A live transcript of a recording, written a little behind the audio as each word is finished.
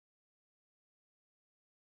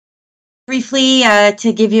briefly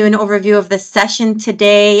to give you an overview of the session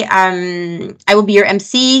today. I will be your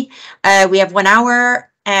MC. We have 1 hour.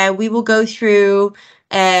 We will go through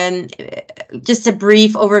just a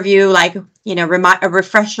brief overview, like, a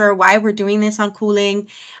refresher why we're doing this on cooling,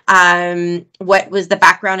 what was the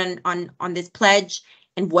background on this pledge,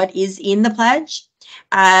 and what is in the pledge.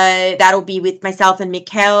 That'll be with myself and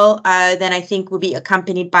Mikhail. Then I think we'll be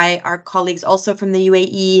accompanied by our colleagues also from the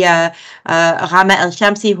UAE, Rama El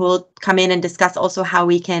Shamsi, who will come in and discuss also how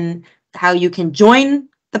you can join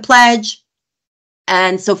the pledge.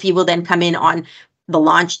 And Sophie will then come in on the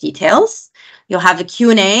launch details. You'll have a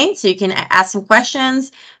Q&A, so you can ask some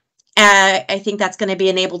questions. I think that's going to be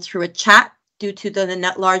enabled through a chat due to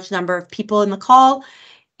the large number of people in the call.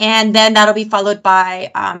 And then that'll be followed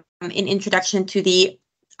by an introduction to the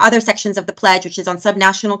other sections of the pledge, which is on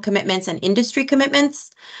subnational commitments and industry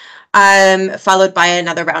commitments, followed by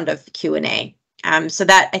another round of Q&A. So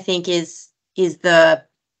that, I think, is the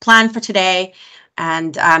plan for today.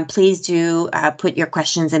 And please do put your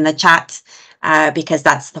questions in the chat, because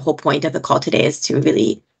that's the whole point of the call today, is to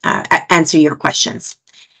really answer your questions.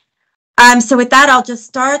 So with that, I'll just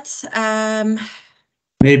start.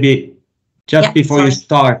 Maybe just before you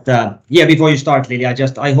start, Lily,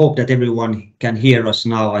 I hope that everyone can hear us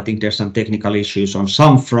now. I think there's some technical issues on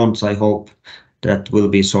some fronts. I hope that will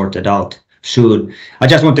be sorted out soon. I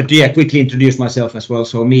just wanted to quickly introduce myself as well.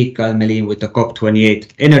 So Mikael Melin with the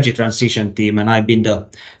COP28 Energy Transition Team, and I've been the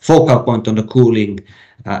focal point on the cooling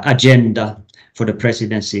agenda for the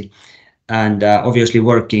presidency, and obviously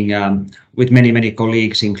working with many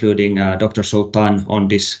colleagues, including Dr. Sultan, on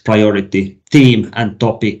this priority theme and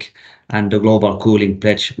topic, and the Global Cooling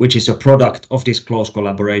Pledge, which is a product of this close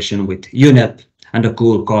collaboration with UNEP and the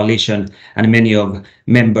Cool Coalition, and many of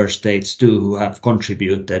member states too, who have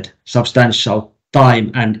contributed substantial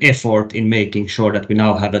time and effort in making sure that we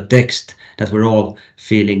now have a text that we're all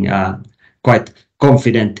feeling quite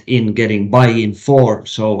confident in getting buy-in for.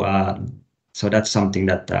 So that's something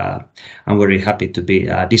that I'm very happy to be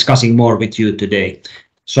discussing more with you today.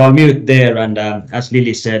 So I'll mute there, and as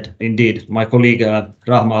Lily said, indeed, my colleague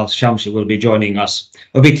Rahma Al Shamsi will be joining us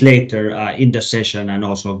a bit later in the session, and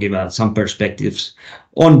also give some perspectives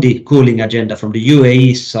on the cooling agenda from the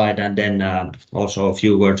UAE side, and then also a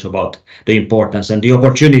few words about the importance and the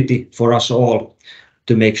opportunity for us all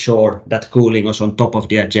to make sure that cooling was on top of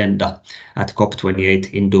the agenda at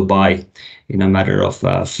COP28 in Dubai in a matter of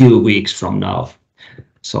a few weeks from now.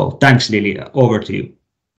 So thanks, Lily. Over to you.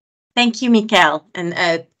 Thank you, Mikhail, and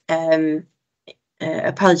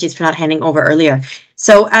apologies for not handing over earlier.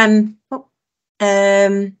 So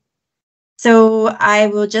I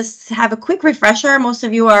will just have a quick refresher. Most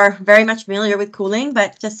of you are very much familiar with cooling,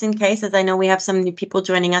 but just in case, as I know we have some new people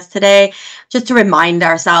joining us today, just to remind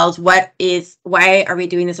ourselves why are we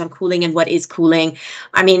doing this on cooling, and what is cooling?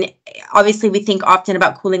 I mean, obviously we think often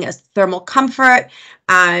about cooling as thermal comfort,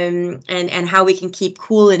 and how we can keep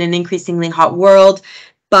cool in an increasingly hot world.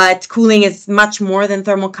 But cooling is much more than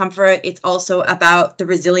thermal comfort. It's also about the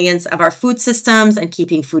resilience of our food systems and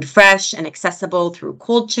keeping food fresh and accessible through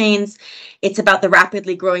cold chains. It's about the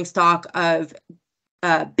rapidly growing stock of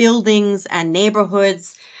buildings and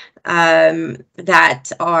neighborhoods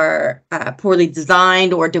that are poorly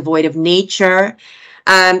designed or devoid of nature.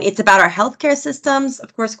 It's about our healthcare systems.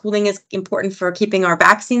 Of course, cooling is important for keeping our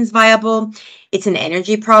vaccines viable. It's an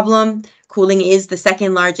energy problem. Cooling is the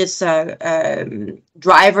second largest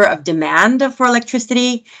driver of demand for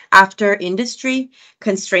electricity after industry,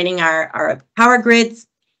 constraining our power grids.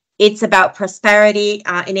 It's about prosperity,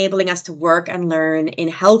 enabling us to work and learn in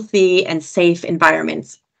healthy and safe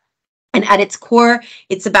environments. And at its core,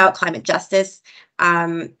 it's about climate justice.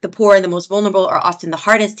 The poor and the most vulnerable are often the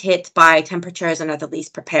hardest hit by temperatures and are the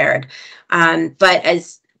least prepared. But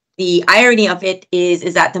as the irony of it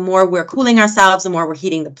is that the more we're cooling ourselves, the more we're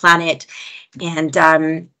heating the planet. And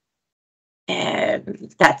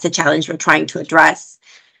that's a challenge we're trying to address.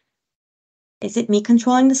 Is it me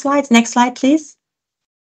controlling the slides? Next slide, please.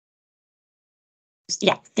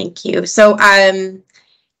 Yeah, thank you. So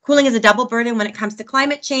cooling is a double burden when it comes to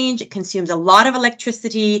climate change. It consumes a lot of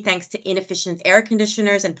electricity thanks to inefficient air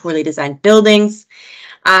conditioners and poorly designed buildings.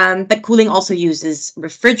 But cooling also uses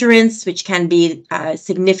refrigerants, which can be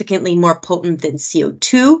significantly more potent than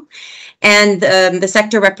CO2. And the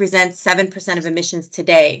sector represents 7% of emissions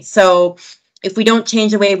today. So if we don't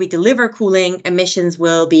change the way we deliver cooling, emissions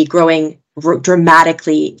will be growing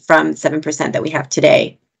dramatically from 7% that we have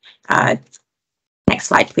today. Next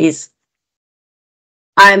slide, please.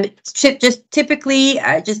 Just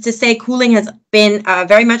to say, cooling has been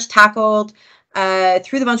very much tackled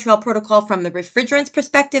through the Montreal Protocol from the refrigerants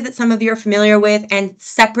perspective that some of you are familiar with, and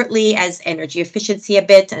separately as energy efficiency a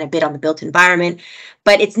bit and a bit on the built environment.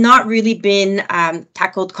 But it's not really been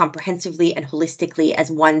tackled comprehensively and holistically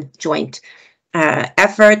as one joint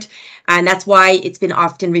effort. And that's why it's been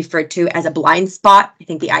often referred to as a blind spot. I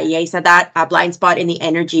think the IEA said that, a blind spot in the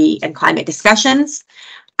energy and climate discussions.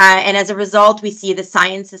 And as a result, we see the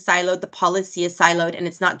science is siloed, the policy is siloed, and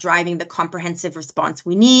it's not driving the comprehensive response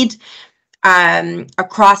we need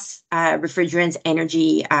across refrigerants,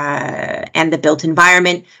 energy, and the built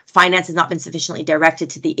environment. Finance has not been sufficiently directed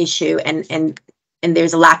to the issue, and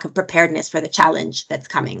there's a lack of preparedness for the challenge that's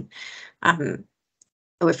coming,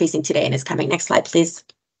 we're facing today and is coming. Next slide, please.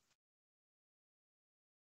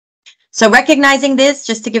 So recognizing this,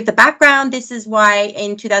 just to give the background, this is why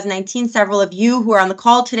in 2019, several of you who are on the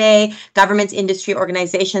call today, governments, industry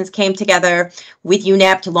organizations came together with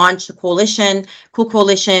UNEP to launch a coalition, Cool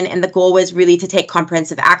Coalition, and the goal was really to take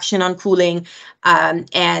comprehensive action on cooling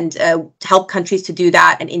and help countries to do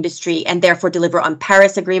that and industry, and therefore deliver on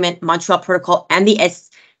Paris Agreement, Montreal Protocol, and the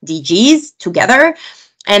SDGs together.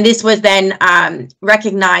 And this was then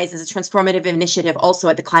recognized as a transformative initiative also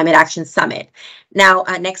at the Climate Action Summit. Now,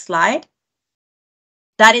 next slide.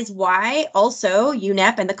 That is why also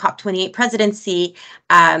UNEP and the COP28 Presidency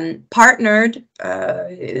partnered,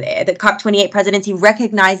 the COP28 Presidency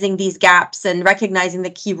recognizing these gaps and recognizing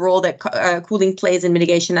the key role that cooling plays in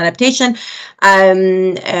mitigation and adaptation,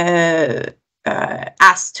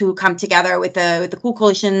 asked to come together with the Cool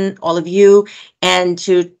Coalition, all of you, and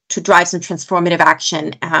to drive some transformative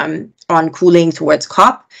action on cooling towards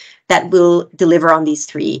COP that will deliver on these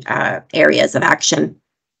three areas of action.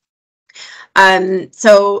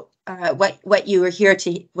 What you'll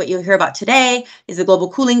hear about today is the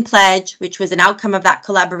Global Cooling Pledge, which was an outcome of that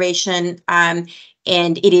collaboration, and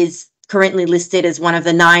it is currently listed as one of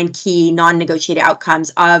the 9 key non-negotiated outcomes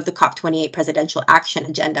of the COP28 Presidential Action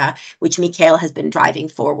Agenda, which Mikhail has been driving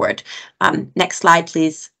forward. Next slide,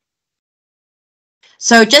 please.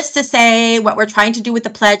 So just to say what we're trying to do with the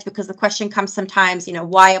pledge, because the question comes sometimes, you know,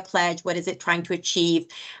 why a pledge? What is it trying to achieve?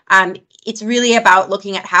 It's really about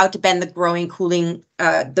looking at how to bend the growing cooling,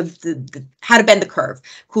 how to bend the curve.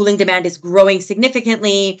 Cooling demand is growing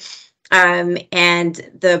significantly. And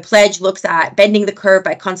the pledge looks at bending the curve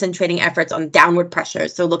by concentrating efforts on downward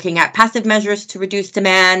pressures. So looking at passive measures to reduce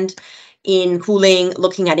demand in cooling,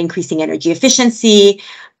 looking at increasing energy efficiency,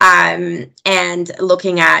 and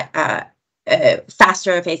looking at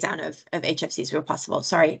faster phase down of HFCs where possible.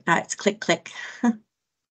 Sorry, it's click. You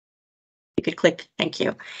could click, thank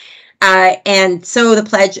you. And so the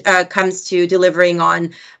pledge comes to delivering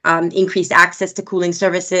on increased access to cooling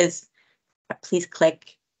services. Please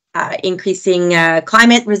click. Increasing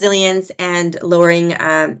climate resilience and lowering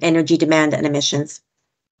energy demand and emissions.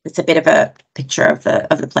 It's a bit of a picture of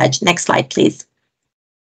the pledge. Next slide, please.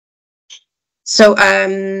 So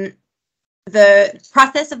the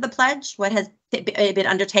process of the pledge, what has been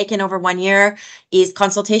undertaken over 1 year, is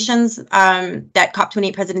consultations that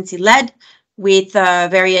COP28 Presidency led with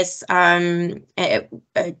various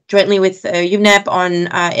jointly with UNEP on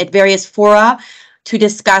at various fora, to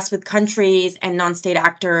discuss with countries and non-state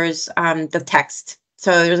actors the text.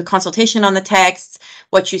 So there's a consultation on the text.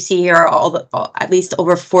 What you see here are at least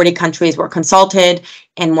over 40 countries were consulted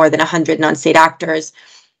and more than 100 non-state actors.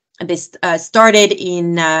 This started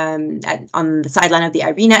on the sideline of the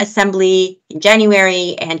IRENA Assembly in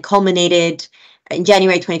January and culminated in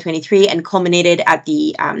January 2023 and culminated at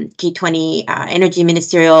the G20 Energy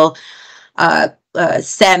Ministerial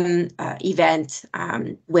SEM event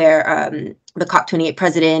where the COP28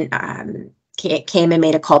 president came and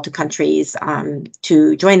made a call to countries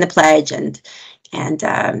to join the pledge, and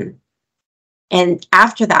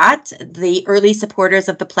after that, the early supporters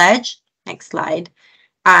of the pledge, next slide,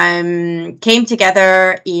 came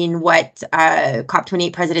together in what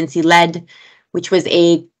COP28 Presidency led, which was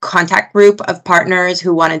a contact group of partners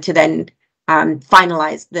who wanted to then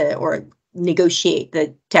finalize or negotiate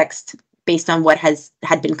the text based on what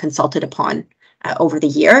had been consulted upon over the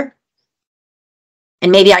year.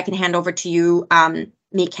 And maybe I can hand over to you,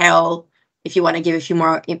 Mikhail, if you want to give a few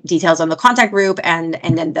more details on the contact group and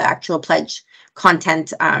then the actual pledge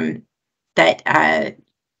content that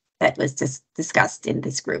was discussed in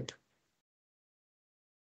this group.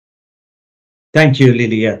 Thank you,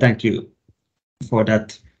 Lilia. Thank you for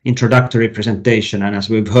that introductory presentation. And as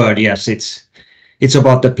we've heard, yes, it's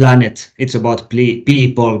about the planet, it's about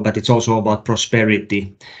people, but it's also about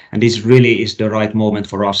prosperity. And this really is the right moment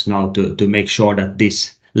for us now to make sure that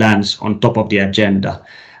this lands on top of the agenda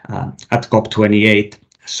at COP28.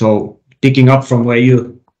 So picking up from where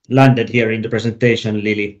you landed here in the presentation,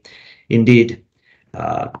 Lily, indeed,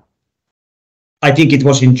 I think it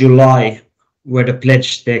was in July where the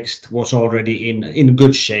pledge text was already in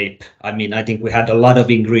good shape. I mean, I think we had a lot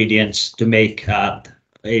of ingredients to make to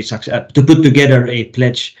put together a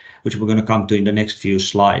pledge, which we're going to come to in the next few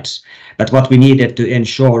slides. But what we needed to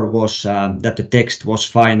ensure was that the text was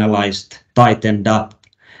finalized, tightened up,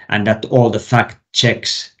 and that all the fact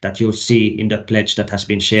checks that you'll see in the pledge that has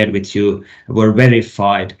been shared with you were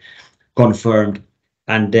verified, confirmed,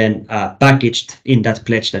 and then packaged in that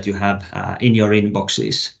pledge that you have in your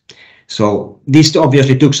inboxes. So this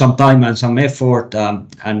obviously took some time and some effort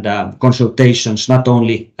and consultations, not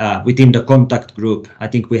only within the contact group. I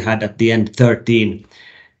think we had at the end 13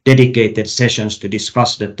 dedicated sessions to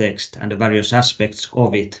discuss the text and the various aspects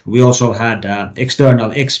of it. We also had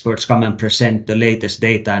external experts come and present the latest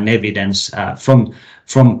data and evidence from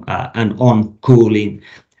and on cooling.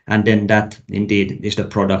 And then that indeed is the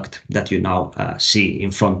product that you now see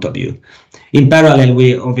in front of you. In parallel,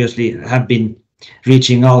 we obviously have been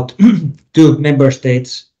reaching out to member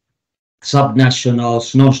states,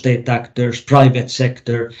 subnationals, non-state actors, private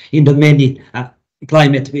sector in the many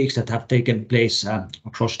climate weeks that have taken place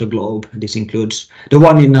across the globe. This includes the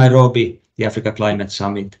one in Nairobi, the Africa Climate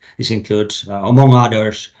Summit. This includes, among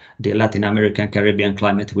others, the Latin American Caribbean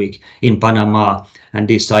Climate Week in Panama. And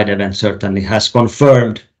this side event certainly has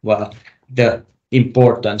confirmed the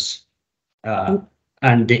importance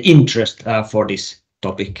and the interest for this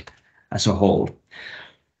topic as a whole.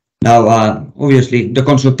 Now, obviously, the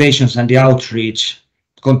consultations and the outreach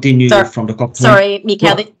continue from the COP. Sorry,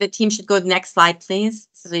 Mikael, the team should go to the next slide, please,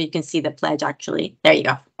 so you can see the pledge actually. There you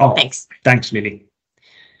go. Oh, thanks. Thanks, Lily.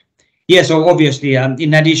 Yeah, so obviously,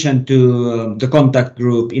 in addition to the contact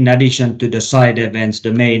group, in addition to the side events,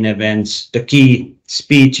 the main events, the key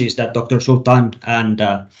speeches that Dr. Sultan and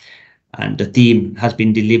the team has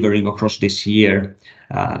been delivering across this year,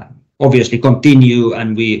 obviously continue,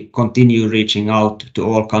 and we continue reaching out to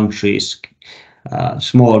all countries,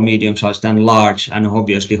 small, medium-sized and large, and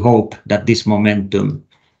obviously hope that this momentum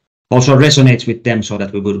also resonates with them so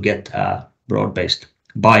that we will get broad-based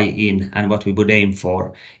buy-in. And what we would aim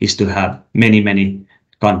for is to have many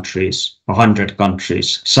countries, 100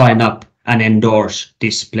 countries, sign up and endorse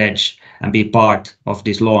this pledge and be part of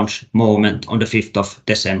this launch moment on the 5th of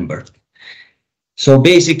December. So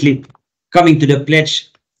basically, coming to the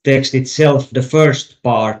pledge text itself, the first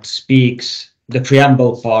part speaks, the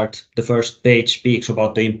preamble part, the first page speaks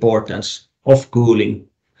about the importance of cooling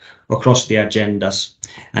across the agendas.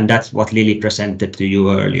 And that's what Lily presented to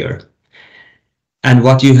you earlier. And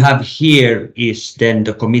what you have here is then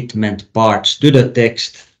the commitment parts to the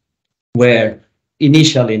text, where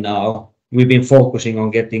initially now we've been focusing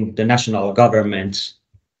on getting the national governments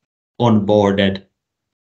onboarded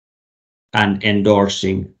and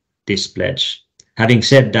endorsing this pledge. Having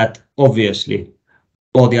said that, obviously,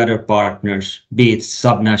 all the other partners, be it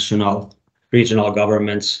subnational, regional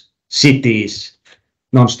governments, cities,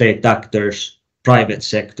 non-state actors, private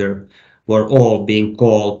sector, were all being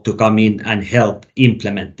called to come in and help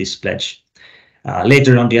implement this pledge.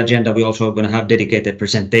 Later on the agenda, we're also going to have dedicated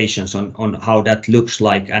presentations on how that looks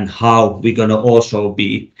like and how we're going to also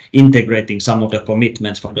be integrating some of the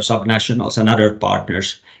commitments from the subnationals and other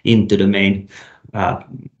partners into the main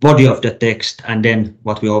body of the text. And then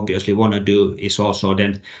what we obviously want to do is also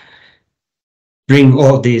then bring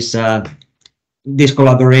all this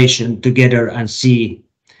collaboration together and see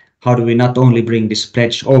how do we not only bring this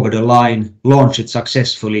pledge over the line, launch it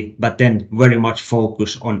successfully, but then very much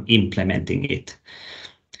focus on implementing it.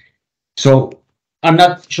 So I'm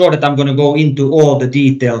not sure that I'm going to go into all the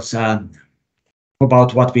details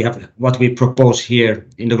about what we propose here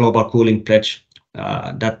in the Global Cooling Pledge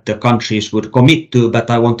that the countries would commit to,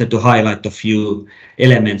 but I wanted to highlight a few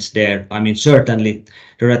elements there. I mean, certainly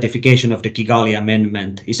the ratification of the Kigali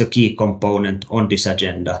Amendment is a key component on this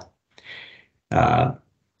agenda.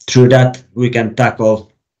 Through that, we can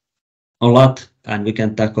tackle a lot, and we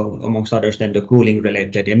can tackle, amongst others, then the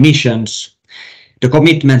cooling-related emissions. The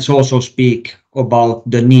commitments also speak about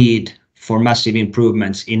the need for massive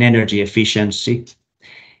improvements in energy efficiency.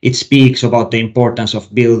 It speaks about the importance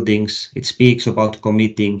of buildings. It speaks about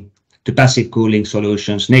committing to passive cooling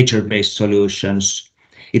solutions, nature-based solutions.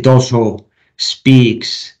 It also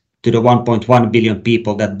speaks to the 1.1 billion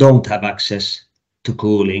people that don't have access to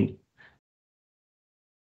cooling.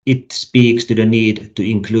 It speaks to the need to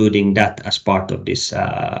including that as part of this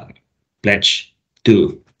pledge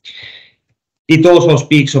too. It also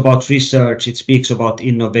speaks about research, it speaks about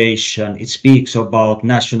innovation, it speaks about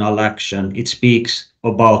national action, it speaks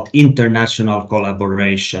about international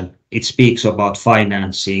collaboration, It speaks about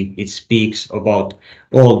financing. It speaks about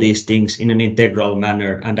all these things in an integral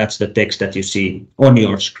manner, and that's the text that you see on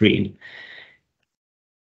your screen,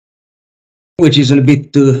 which is a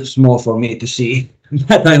bit too small for me to see,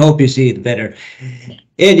 but I hope you see it better.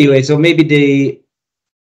 Anyway, so maybe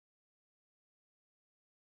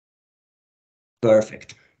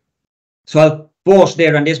perfect. So I'll pause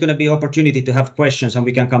there, and there's going to be opportunity to have questions, and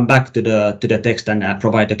we can come back to the text and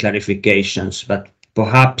provide the clarifications. But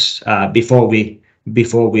perhaps before we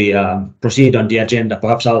proceed on the agenda,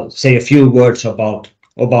 perhaps I'll say a few words about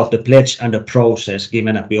the pledge and the process,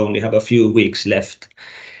 given that we only have a few weeks left.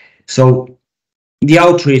 So the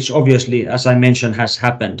outreach, obviously, as I mentioned, has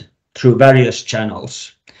happened through various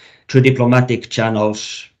channels, through diplomatic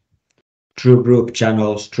channels, through group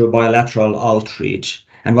channels, through bilateral outreach.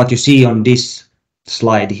 And what you see on this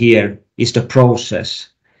slide here is the process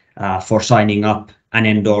for signing up and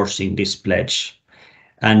endorsing this pledge.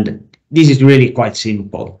 And this is really quite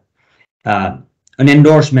simple. An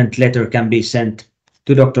endorsement letter can be sent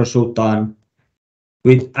to Dr. Sultan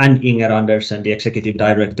and Inger Andersen, the Executive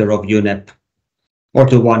Director of UNEP, or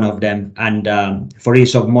to one of them. And for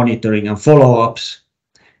ease of monitoring and follow-ups,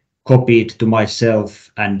 copied to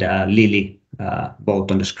myself and Lily,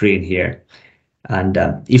 both on the screen here. And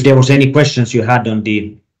if there was any questions you had on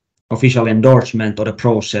the official endorsement or the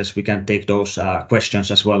process, we can take those questions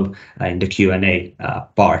as well in the Q&A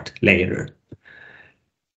part later.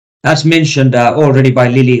 As mentioned already by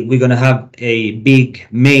Lily, we're going to have a big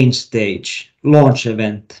main stage launch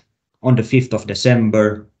event on the 5th of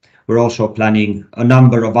December. We're also planning a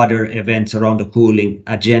number of other events around the cooling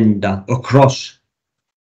agenda across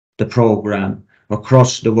the program,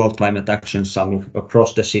 across the World Climate Action Summit,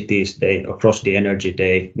 across the Cities Day, across the Energy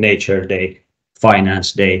Day, Nature Day,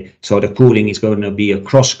 Finance Day. So the cooling is going to be a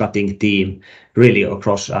cross-cutting theme, really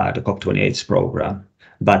across the COP28 program.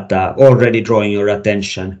 But already drawing your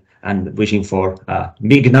attention and wishing for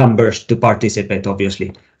big numbers to participate,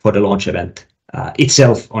 obviously, for the launch event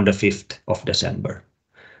itself on the 5th of December.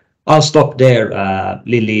 I'll stop there,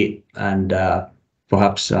 Lily, and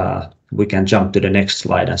perhaps we can jump to the next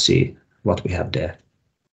slide and see what we have there.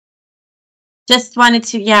 Just wanted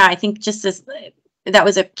to, I think just as that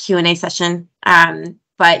was a Q&A session.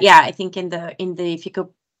 But yeah, I think in the if you could,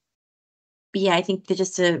 I think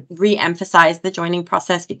just to re-emphasize the joining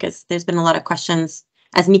process, because there's been a lot of questions.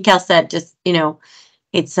 As Mikael said, just,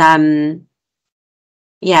 it's that's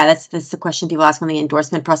the question people ask on the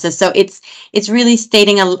endorsement process. So it's really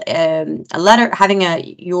stating a letter, having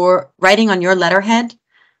writing on your letterhead,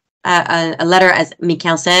 a letter, as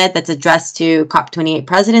Mikael said, that's addressed to COP28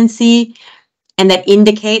 Presidency, and that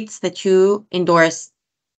indicates that you endorse,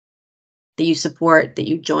 that you support, that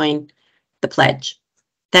you join the pledge.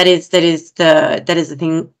 That is the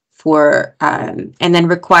thing for, and then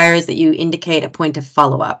requires that you indicate a point of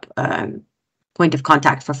follow-up, point of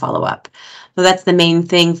contact for follow-up. So that's the main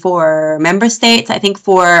thing for member states. I think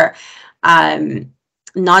for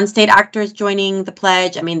non-state actors joining the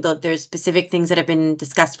pledge, I mean, there's specific things that have been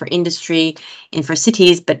discussed for industry and for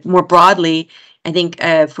cities, but more broadly, I think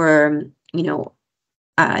for,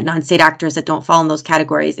 non-state actors that don't fall in those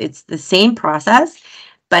categories, it's the same process,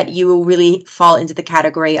 but you will really fall into the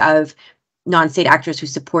category of non-state actors who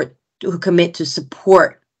commit to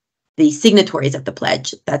support the signatories of the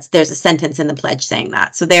pledge. There's a sentence in the pledge saying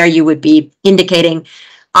that. So there you would be indicating,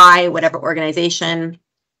 whatever organization,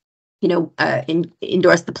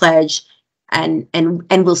 endorse the pledge and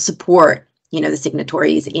will support, the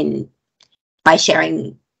signatories by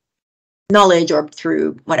sharing knowledge or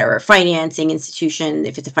through whatever financing institution,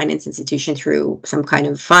 if it's a finance institution, through some kind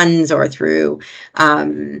of funds, or through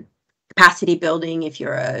capacity building if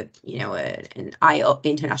you're an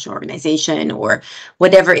international organization, or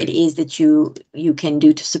whatever it is that you can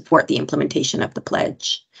do to support the implementation of the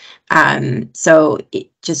pledge. So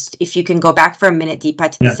if you can go back for a minute,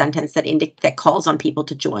 Deepa, to the sentence that calls on people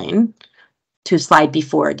to join, to slide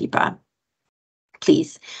before, Deepa,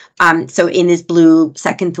 please. So in this blue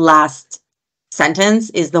second to last sentence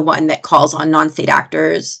is the one that calls on non-state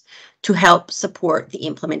actors to help support the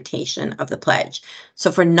implementation of the pledge. So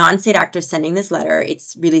for non-state actors sending this letter,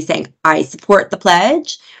 it's really saying, I support the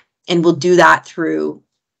pledge and will do that through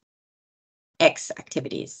X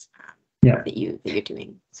activities that you're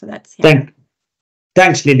doing. So that's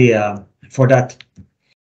Thanks, Lily, for that.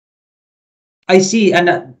 I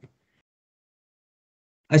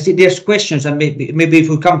see there's questions, and maybe if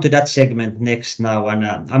we come to that segment next now, and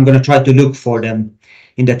I'm going to try to look for them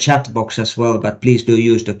in the chat box as well, but please do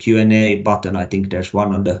use the Q&A button. I think there's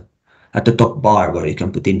one at the top bar where you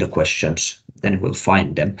can put in the questions then we'll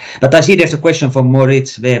find them. But I see there's a question from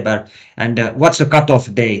Moritz Weber, and what's the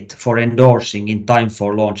cutoff date for endorsing in time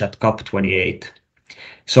for launch at COP28?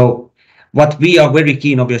 So what we are very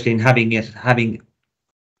keen, obviously, in having is having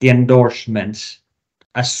the endorsements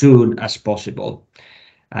as soon as possible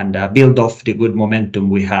and build off the good momentum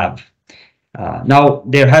we have. Now,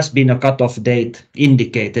 there has been a cutoff date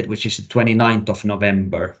indicated, which is the 29th of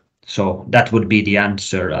November. So that would be the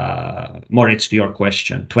answer, Moritz, to your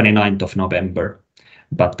question, 29th of November.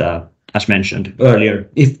 But as mentioned earlier,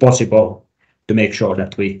 if possible, to make sure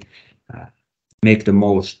that we make the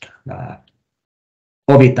most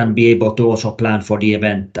of it and be able to also plan for the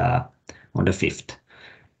event on the 5th.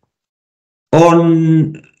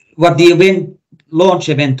 On what the launch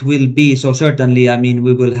event will be, so certainly, I mean,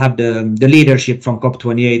 we will have the leadership from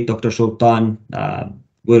COP28, Dr. Sultan,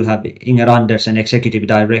 we'll have Inger Andersen, Executive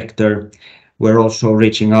Director. We're also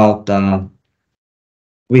reaching out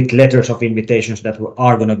with letters of invitations that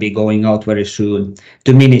are going to be going out very soon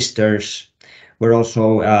to ministers. We're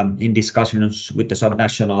also in discussions with the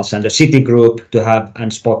subnationals and the city group to have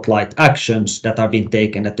and spotlight actions that are being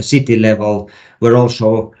taken at the city level. We're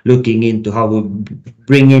also looking into how we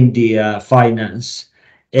bring in the finance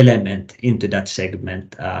element into that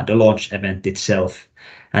segment, the launch event itself.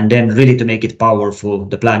 And then really to make it powerful,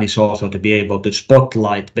 the plan is also to be able to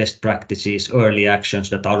spotlight best practices, early actions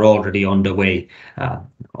that are already on the way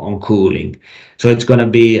on cooling. So it's going to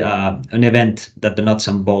be an event that the nuts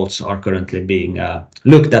and bolts are currently being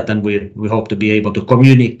looked at, and we hope to be able to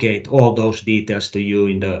communicate all those details to you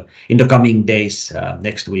in the coming days,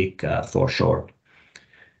 next week for sure.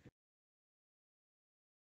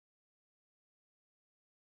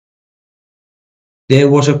 There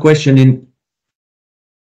was a question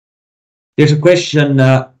there's a question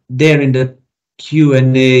there in the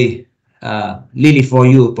Q&A, Lily, for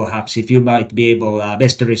you, perhaps, if you might be able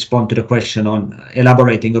best to respond to the question on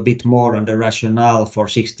elaborating a bit more on the rationale for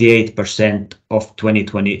 68% of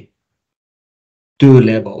 2022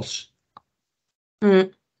 levels.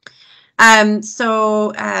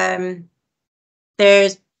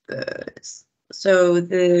 There's so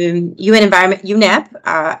the UN Environment, UNEP,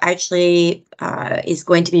 actually is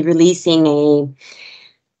going to be releasing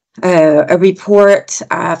a report,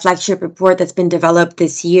 flagship report that's been developed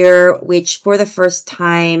this year, which for the first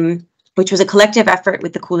time, which was a collective effort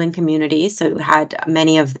with the cooling community. So it had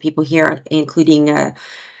many of the people here, including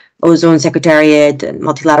Ozone Secretariat, and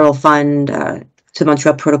Multilateral Fund, to the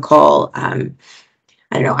Montreal Protocol, I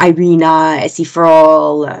don't know, IRENA, SE for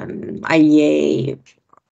All, IEA,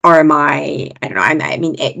 RMI, I don't know, I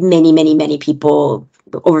mean, many people,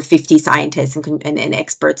 over 50 scientists and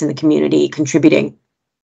experts in the community contributing.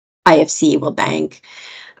 IFC, World Bank.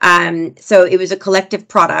 So it was a collective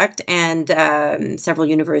product, and several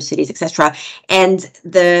universities, etc. And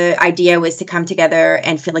the idea was to come together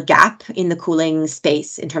and fill a gap in the cooling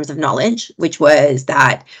space in terms of knowledge, which was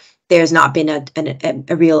that there's not been a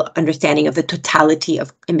real understanding of the totality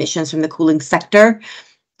of emissions from the cooling sector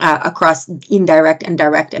across indirect and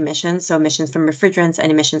direct emissions, so emissions from refrigerants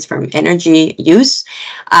and emissions from energy use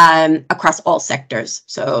across all sectors,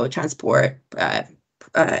 so transport,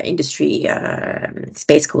 industry,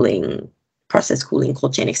 space cooling, process cooling,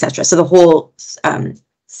 cold chain, etc. So the whole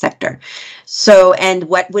sector. So, and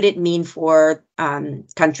what would it mean for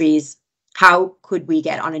countries? How could we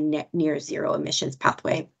get on a net near zero emissions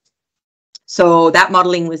pathway? So that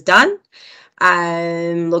modeling was done.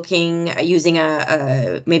 Using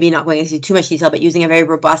maybe not going into too much detail, but using a very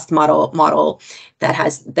robust model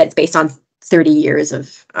that's based on 30 years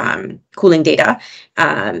of cooling data,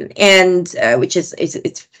 and which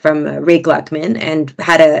it's from Ray Gluckman, and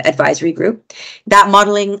had an advisory group. That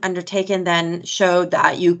modeling undertaken then showed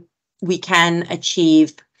that we can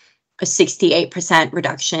achieve a 68%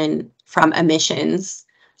 reduction from emissions,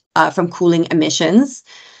 from cooling emissions,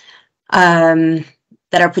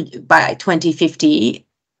 that are by 2050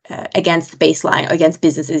 against the baseline, against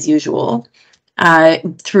business as usual,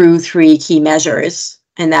 through 3 key measures.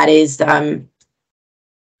 And that is the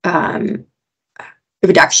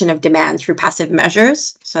reduction of demand through passive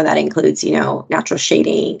measures. So that includes, natural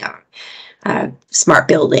shading, smart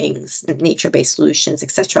buildings, nature-based solutions,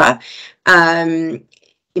 etc.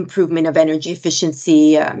 Improvement of energy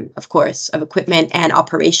efficiency, of course, of equipment and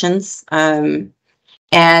operations,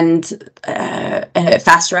 and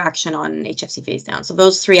faster action on HFC phase down. So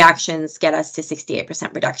those 3 actions get us to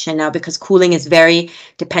 68% reduction. Now, because cooling is very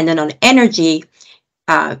dependent on energy,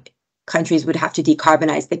 countries would have to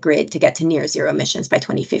decarbonize the grid to get to near zero emissions by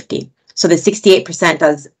 2050. So the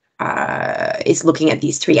 68% is looking at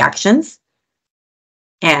these 3 actions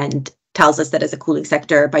and tells us that as a cooling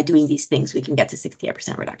sector, by doing these things, we can get to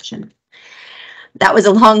 68% reduction. That was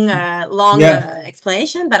a long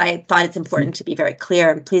explanation, but I thought it's important to be very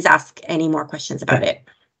clear. Please ask any more questions about it.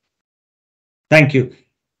 Thank you.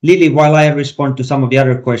 Lily, while I respond to some of the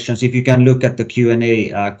other questions, if you can look at the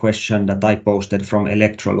Q&A question that I posted from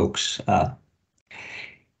Electrolux.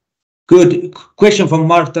 Good question from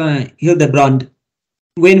Martin Hildebrand.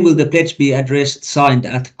 When will the pledge be addressed, signed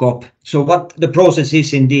at COP? So what the process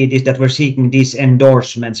is indeed is that we're seeking these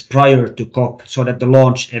endorsements prior to COP so that the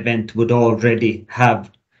launch event would already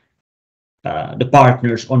have the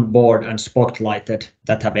partners on board and spotlighted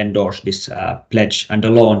that have endorsed this pledge, and the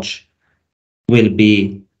launch will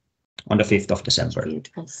be on the 5th of December.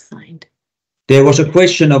 There was a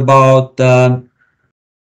question about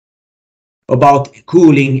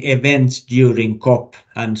cooling events during COP,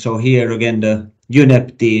 and so here again the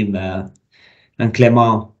UNEP team and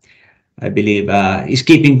Clément, I believe, is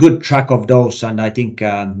keeping good track of those, and I think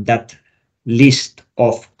that list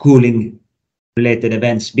of cooling related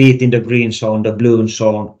events, be it in the green zone, the blue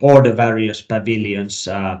zone, or the various pavilions,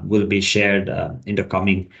 will be shared in the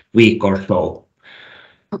coming week or so.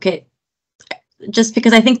 Okay. Just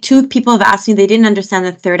because I think 2 people have asked me, they didn't understand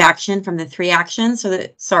the 3rd action from the 3 actions. So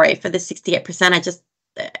sorry for the 68%.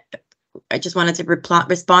 I just wanted to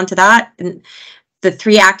respond to that. And the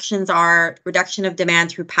 3 actions are reduction of demand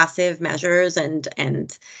through passive measures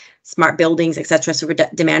and smart buildings, etc. So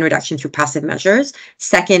demand reduction through passive measures.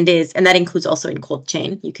 Second is, and that includes also in cold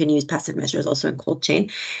chain. You can use passive measures also in cold chain.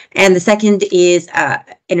 And the second is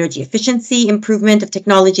energy efficiency, improvement of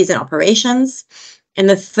technologies and operations. And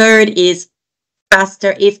the third is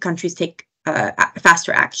faster if countries take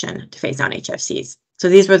faster action to phase down HFCs. So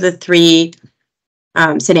these were the 3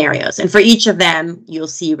 scenarios, and for each of them you'll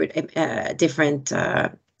see a different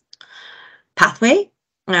pathway,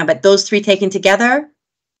 but those 3 taken together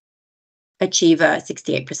achieve a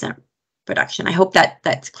 68% reduction. I hope that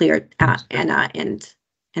that's clear, Anna, and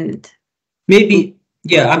maybe,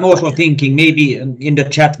 yeah, I'm also thinking maybe in the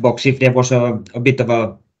chat box if there was a bit of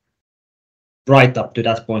a write-up to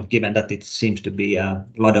that point, given that it seems to be a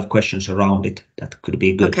lot of questions around it, that could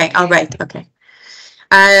be good. Okay, all right, okay.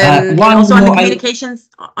 Also on the communications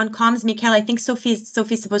on comms, Mikael, I think Sophie's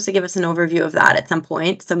supposed to give us an overview of that at some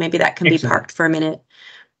point, so maybe that can be parked for a minute.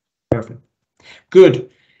 Perfect. Good.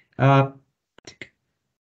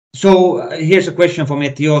 So here's a question from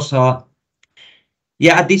Etiosa.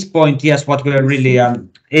 Yeah, at this point, yes, what we're really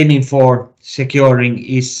aiming for securing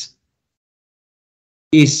is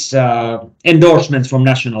endorsements from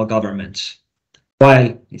national governments,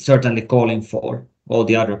 while it's certainly calling for all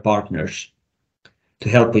the other partners to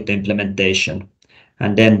help with the implementation.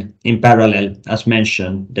 And then in parallel, as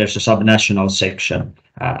mentioned, there's a subnational section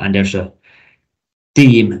and there's a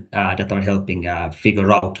team that are helping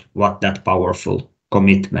figure out what that powerful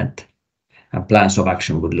commitment and plans of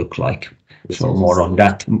action would look like. So more on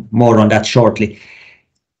that shortly.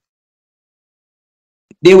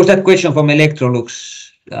 There was that question from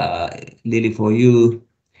Electrolux, Lily, for you.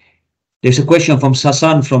 There's a question from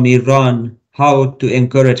Sasan from Iran, how to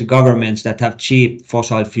encourage governments that have cheap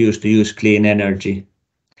fossil fuels to use clean energy.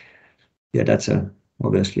 Yeah, that's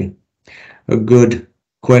obviously a good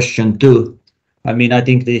question too. I mean, I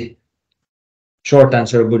think the short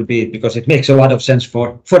answer would be, because it makes a lot of sense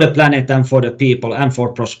for the planet and for the people and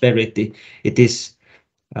for prosperity, it is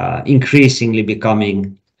increasingly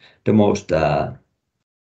becoming the most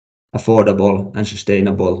affordable and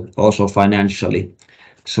sustainable, also financially,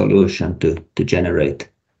 solution to generate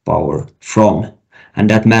power from. And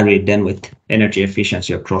that married then with energy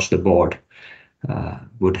efficiency across the board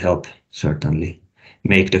would help certainly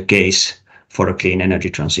make the case for a clean energy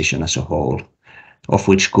transition as a whole, of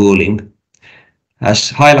which cooling, as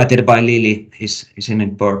highlighted by Lily, is an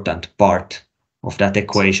important part of that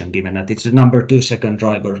equation, given that it's the number 2 second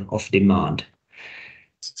driver of demand.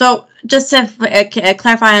 So just to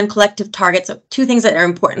clarify on collective targets, 2 things that are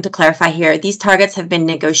important to clarify here. These targets have been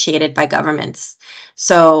negotiated by governments.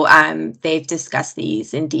 So they've discussed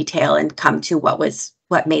these in detail and come to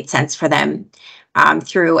what made sense for them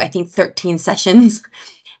through, I think, 13 sessions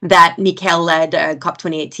that Mikael led,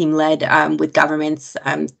 COP28 team led with governments,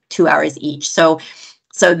 2 hours each. So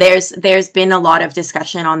there's been a lot of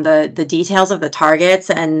discussion on the details of the targets,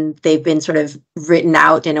 and they've been sort of written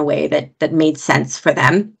out in a way that made sense for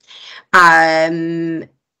them. And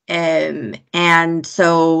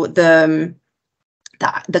so the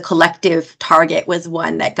collective target was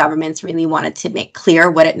one that governments really wanted to make clear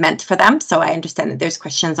what it meant for them. So I understand that there's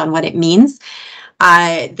questions on what it means.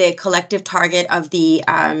 The collective target of the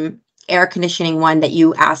air conditioning one that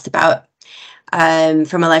you asked about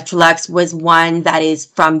from Electrolux was one that is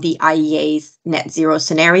from the IEA's net zero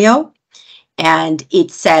scenario. And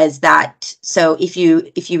it says that, so if you, I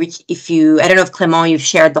don't know if Clément, you've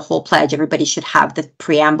shared the whole pledge, everybody should have the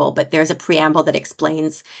preamble, but there's a preamble that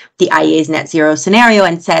explains the IEA's net zero scenario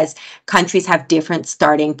and says countries have different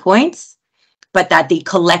starting points, but that the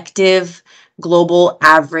collective global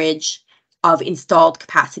average of installed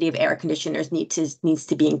capacity of air conditioners needs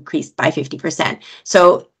to be increased by 50%.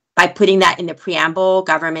 So by putting that in the preamble,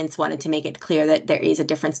 governments wanted to make it clear that there is a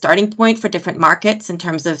different starting point for different markets in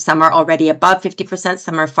terms of some are already above 50%,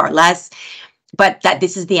 some are far less, but that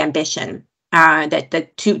this is the ambition,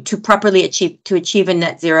 that to properly achieve a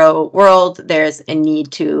net zero world, there's a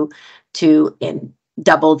need to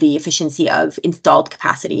double the efficiency of installed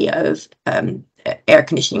capacity of air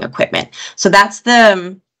conditioning equipment. So that's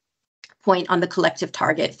the point on the collective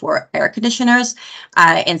target for air conditioners.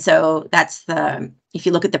 And so that's the, if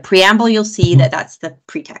you look at the preamble, you'll see that that's the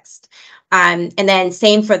pretext. And then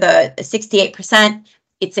same for the 68%,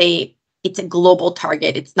 it's a global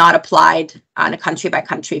target. It's not applied on a country by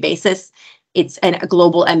country basis. It's a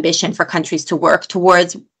global ambition for countries to work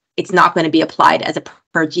towards. It's not going to be applied as a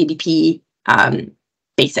per GDP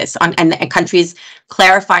basis. And countries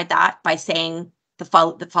clarified that by saying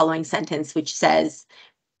the following sentence, which says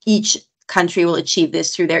each country will achieve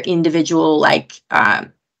this through their individual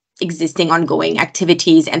existing ongoing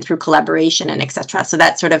activities and through collaboration and etc. So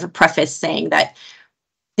that's sort of a preface saying that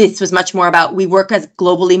this was much more about we work as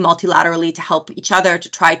globally, multilaterally to help each other to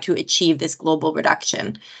try to achieve this global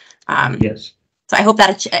reduction. Yes. So I hope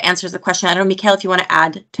that answers the question. I don't know, Mikhail, if you want to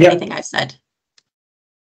add to anything I've said.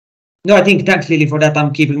 No, I think thanks, Lily, for that.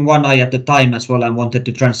 I'm keeping one eye at the time as well. I wanted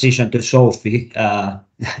to transition to Sophie.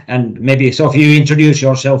 And maybe, Sophie, you introduce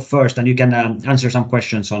yourself first, and you can answer some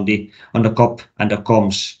questions on the COP and the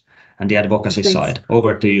comms and the advocacy side.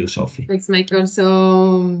 Over to you, Sophie. Thanks, Michael.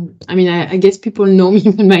 So, I mean, I guess people know me,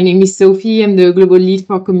 but my name is Sophie. I'm the Global Lead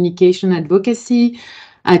for Communication Advocacy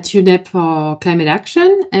at UNEP for Climate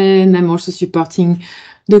Action, and I'm also supporting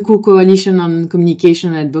the Co-Coalition on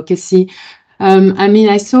Communication Advocacy. I mean,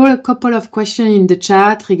 I saw a couple of questions in the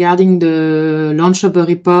chat regarding the launch of the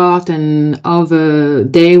report and how the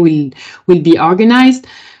day will be organized.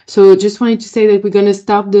 So just wanted to say that we're going to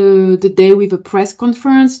start the day with a press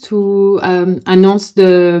conference to announce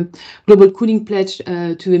the Global Cooling Pledge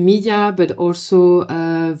to the media, but also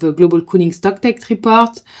the Global Cooling Stocktake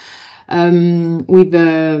report with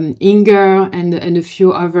Inger and a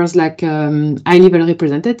few others like high-level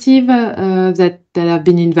representative that have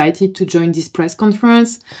been invited to join this press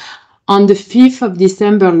conference. On the 5th of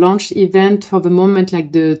December launch event, for the moment,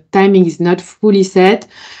 like the timing is not fully set,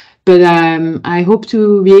 but I hope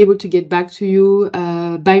to be able to get back to you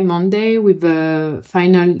by Monday with the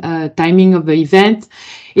final timing of the event.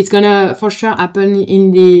 It's gonna for sure happen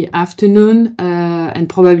in the afternoon and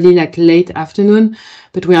probably like late afternoon,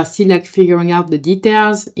 but we are still like figuring out the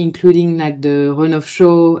details, including like the runoff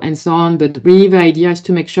show and so on. But really the idea is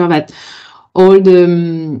to make sure that all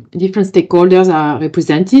the different stakeholders are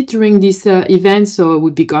represented during this event. So it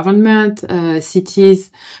would be government,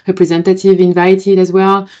 cities, representative invited as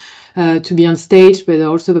well to be on stage, but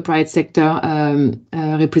also the private sector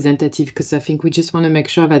representative, because I think we just want to make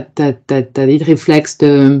sure that it reflects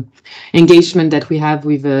the engagement that we have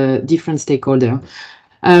with different stakeholders.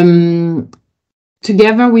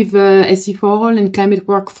 Together with SC4All and Climate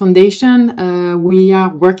Work Foundation, we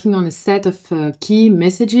are working on a set of key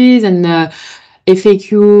messages and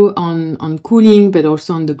FAQ on cooling, but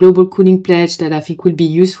also on the Global Cooling Pledge that I think will be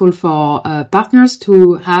useful for partners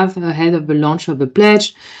to have ahead of the launch of the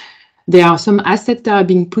pledge. There are some assets that are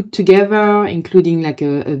being put together, including like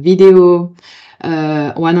a video,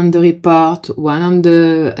 one on the report, one on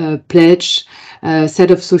the pledge, a set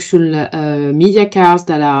of social media cards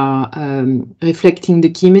that are reflecting the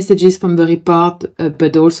key messages from the report,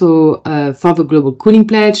 but also for the Global Cooling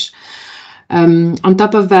Pledge. On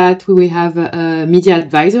top of that, we will have a media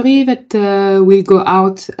advisory that will go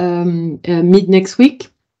out mid next week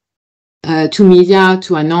to media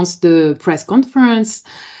to announce the press conference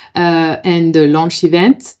and the launch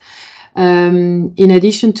event. In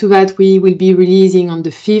addition to that, we will be releasing on the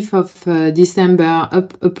 5th of December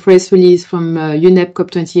a press release from UNEP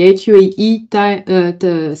COP28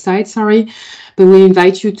 UAE site, but we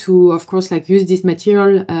invite you to, of course, like use this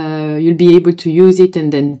material. You'll be able to use it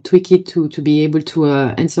and then tweak it to be able to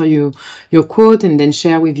answer your quote and then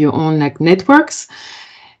share with your own like networks.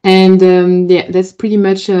 And yeah, that's pretty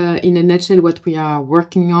much in a nutshell what we are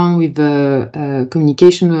working on with the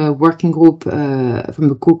communication working group from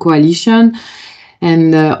the Co-Coalition.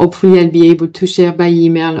 And hopefully I'll be able to share by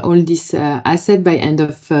email all this asset by end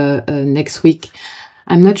of next week.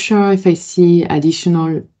 I'm not sure if I see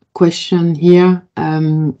additional question here.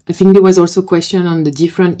 I think there was also a question on the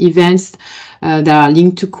different events that are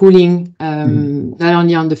linked to cooling, not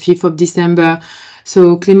only on the 5th of December.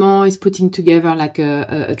 So Clément is putting together like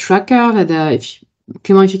a tracker that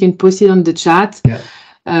Clément, if you can post it on the chat,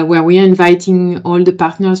 where we are inviting all the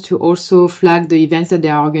partners to also flag the events that they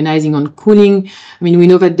are organizing on cooling. I mean, we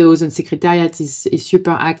know that the Ozone Secretariat is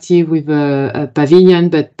super active with a pavilion,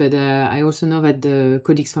 but I also know that the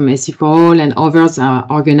colleagues from SC4All and others are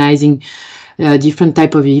organizing different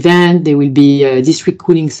type of event. There will be a district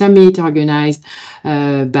cooling summit organized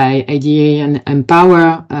by IDA and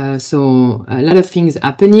Empower. So a lot of things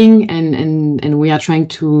happening, and we are trying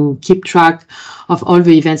to keep track of all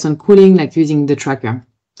the events on cooling, like using the tracker.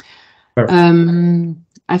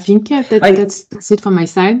 I think that's it from my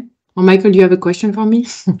side. Or Michael, do you have a question for me?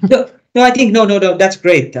 No, I think no, that's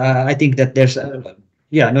great. I think that there's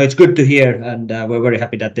it's good to hear, and we're very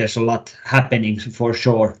happy that there's a lot happening for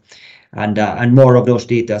sure, and more of those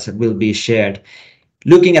details that will be shared.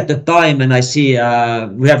 Looking at the time, and I see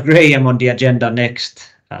we have Graham on the agenda next,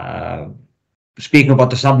 speaking about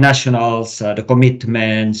the subnationals, the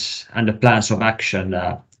commitments, and the plans of action.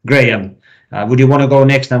 Graham, would you want to go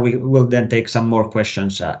next, and we will then take some more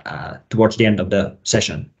questions towards the end of the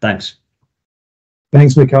session. Thanks.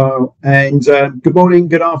 Thanks, Mikhail, and good morning,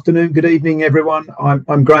 good afternoon, good evening, everyone.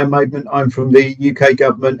 I'm Graham Maidment. I'm from the UK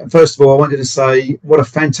government. First of all, I wanted to say what a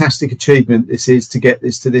fantastic achievement this is to get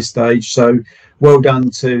this to this stage. So well done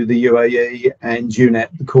to the UAE and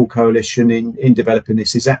UNEP, the Cool Coalition, in developing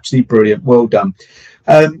this. It's absolutely brilliant. Well done.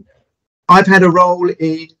 I've had a role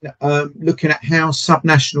in looking at how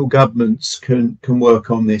subnational governments can work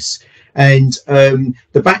on this, and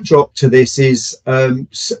the backdrop to this is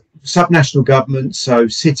subnational governments, so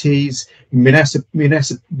cities,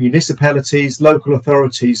 municipalities, local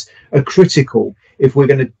authorities are critical if we're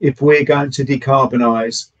going to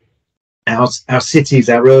decarbonise our cities,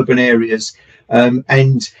 our urban areas,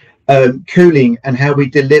 and cooling and how we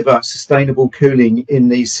deliver sustainable cooling in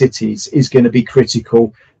these cities is going to be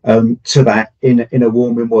critical to that in a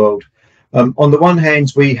warming world. On the one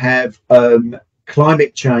hand, we have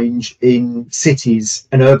climate change in cities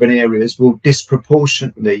and urban areas will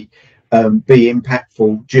disproportionately be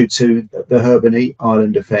impactful due to the urban heat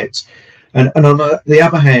island effect. And on the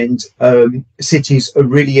other hand, cities are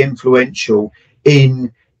really influential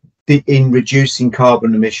in reducing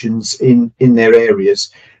carbon emissions in their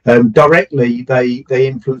areas. Directly, they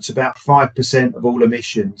influence about 5% of all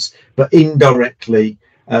emissions, but indirectly,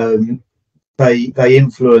 they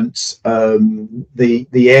influence the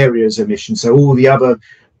area's emissions. So all the other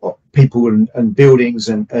people and buildings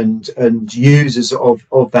and users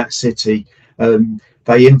of that city,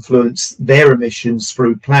 they influence their emissions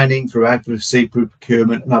through planning, through advocacy, through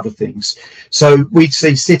procurement and other things. So we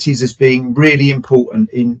see cities as being really important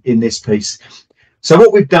in this piece. So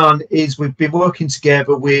what we've done is we've been working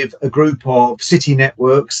together with a group of city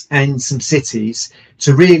networks and some cities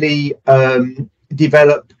to really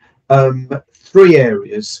develop 3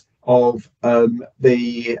 areas of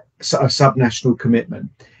the subnational commitment,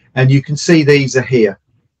 and you can see these are here.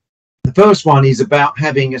 The first one is about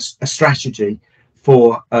having a strategy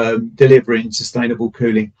for delivering sustainable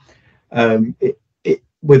cooling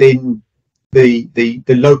within the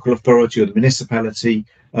local authority or the municipality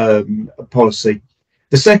policy.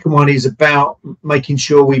 The second one is about making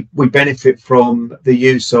sure we benefit from the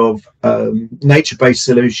use of nature-based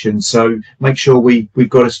solutions. So make sure we've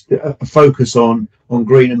got a focus on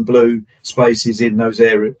green and blue spaces in those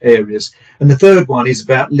areas. And the third one is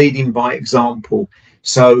about leading by example.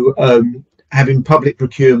 So having public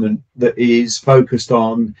procurement that is focused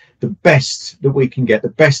on the best that we can get, the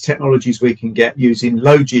best technologies we can get using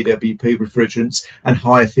low GWP refrigerants and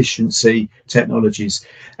high efficiency technologies.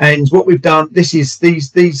 And what we've done, these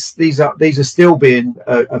are still being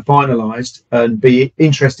finalised, and be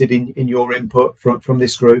interested in your input from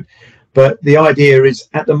this group. But the idea is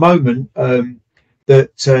at the moment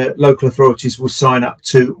that local authorities will sign up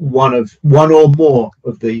to one or more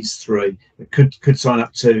of these 3. It could sign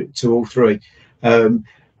up to all 3.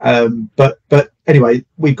 But anyway,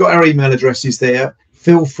 we've got our email addresses there.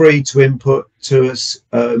 Feel free to input to us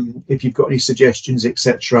if you've got any suggestions,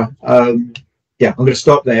 etc. Yeah, I'm going to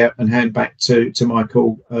stop there and hand back to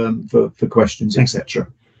Michael for questions, etc.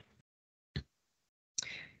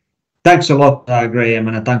 Thanks a lot, Graham,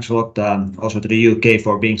 and thanks a lot also to the UK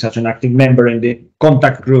for being such an active member in the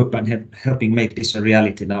contact group and helping make this a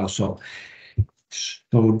reality now. So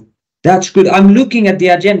that's good. I'm looking at the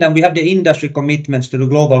agenda, and we have the industry commitments to the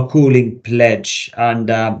Global Cooling Pledge. And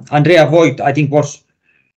Andrea Voigt, I think, was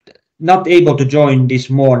not able to join this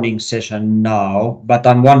morning session now, but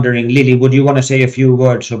I'm wondering, Lily, would you want to say a few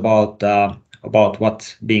words about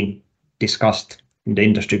what's being discussed in the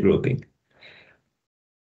industry grouping?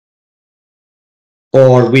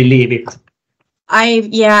 Or we leave it? In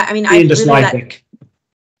the slide deck.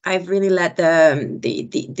 I've really let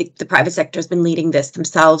the private sector has been leading this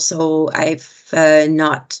themselves, so I've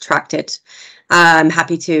not tracked it. I'm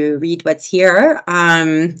happy to read what's here.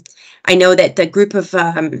 I know that the group of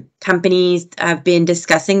companies have been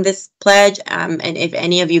discussing this pledge, and if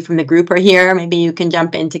any of you from the group are here, maybe you can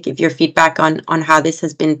jump in to give your feedback on how this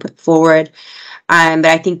has been put forward. But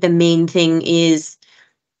I think the main thing is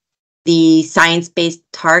the science-based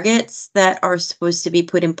targets that are supposed to be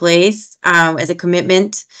put in place as a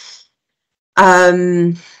commitment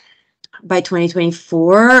by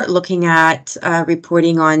 2024, looking at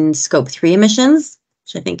reporting on Scope 3 emissions,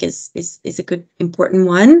 which I think is a good, important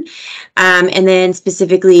one. And then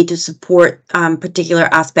specifically to support particular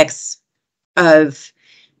aspects of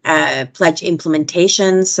pledge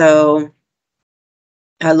implementation. So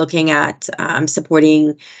looking at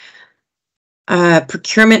supporting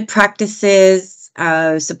procurement practices,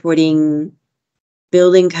 supporting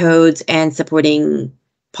building codes, and supporting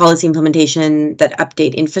policy implementation that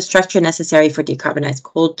update infrastructure necessary for decarbonized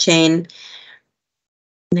cold chain.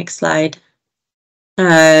 Next slide.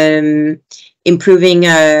 Improving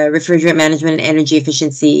refrigerant management and energy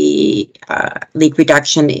efficiency, leak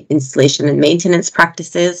reduction, installation and maintenance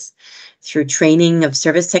practices through training of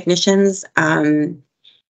service technicians, and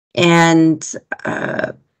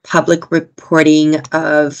public reporting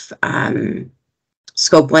of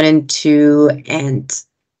Scope 1 and 2 and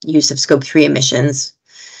use of Scope 3 emissions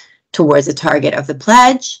towards a target of the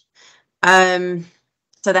pledge.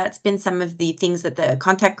 So that's been some of the things that the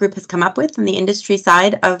contact group has come up with from the industry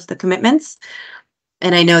side of the commitments.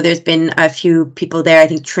 And I know there's been a few people there, I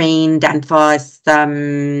think Train, Danfoss,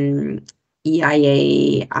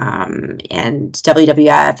 EIA, and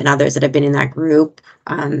WWF and others that have been in that group.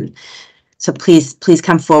 So please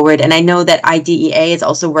come forward. And I know that IDEA is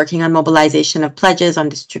also working on mobilization of pledges on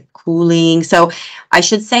district cooling. So I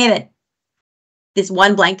should say that this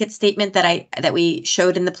one blanket statement that we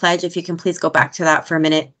showed in the pledge, if you can please go back to that for a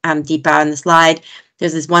minute, Deepa, on the slide.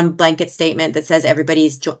 There's this one blanket statement that says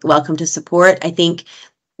everybody's welcome to support. I think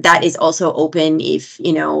that is also open if,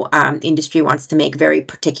 industry wants to make very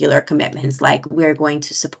particular commitments, like we're going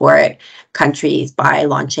to support countries by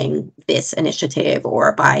launching this initiative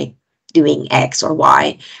or by doing X or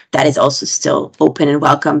Y. That is also still open and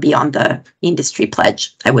welcome beyond the industry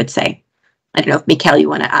pledge, I would say. I don't know if, Mikhail, you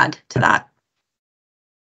want to add to that.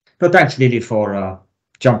 No, thanks, Lily, for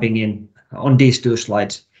jumping in on these two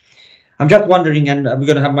slides. I'm just wondering, and I'm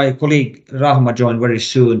going to have my colleague Rahma join very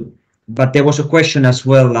soon, but there was a question as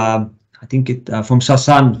well, I think from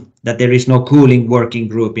Sasan, that there is no cooling working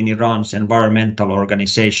group in Iran's environmental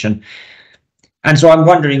organization. And so I'm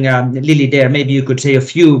wondering, Lily, there, maybe you could say a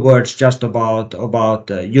few words just about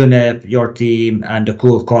UNEP, your team, and the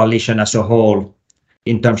Cool Coalition as a whole,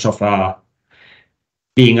 in terms of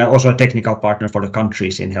being also a technical partner for the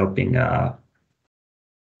countries in helping.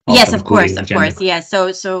 Yes, of course. Yeah.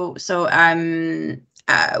 So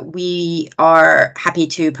we are happy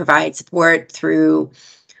to provide support through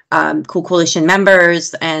Cool Coalition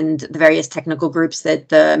members and the various technical groups that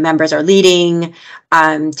the members are leading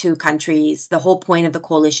to countries. The whole point of the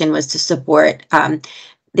coalition was to support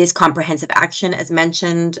this comprehensive action. As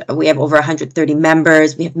mentioned, we have over 130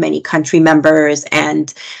 members. We have many country members,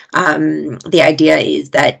 and the idea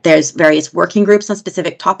is that there's various working groups on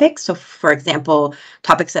specific topics. So, for example,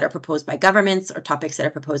 topics that are proposed by governments or topics that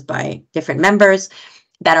are proposed by different members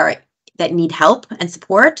that need help and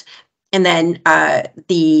support. And then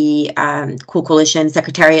the Cool Coalition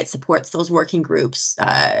Secretariat supports those working groups,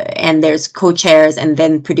 and there's co-chairs, and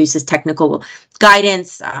then produces technical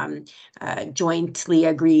guidance, jointly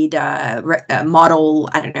agreed model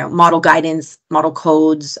guidance, model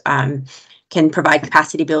codes, can provide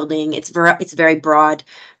capacity building. It's very broad.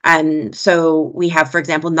 So we have, for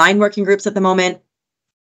example, 9 working groups at the moment.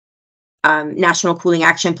 National Cooling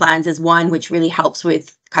Action Plans is one, which really helps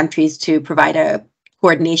with countries to provide a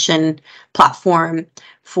coordination platform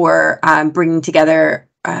for bringing together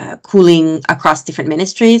cooling across different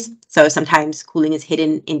ministries. So sometimes cooling is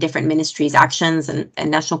hidden in different ministries' actions, and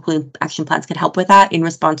national cooling action plans can help with that in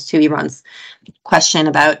response to Iran's question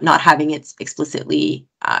about not having it explicitly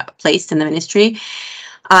placed in the ministry.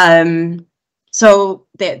 So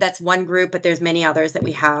that's one group, but there's many others that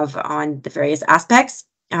we have on the various aspects.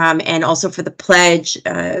 And also for the pledge,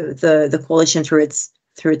 the coalition through its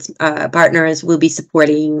partners will be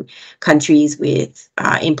supporting countries with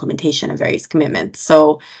implementation of various commitments.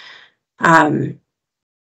 So Thanks.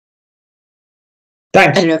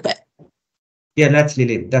 I don't know if that. Yeah, that's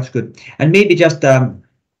Lily. That's good. And maybe just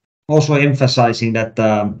also emphasizing that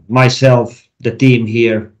myself, the team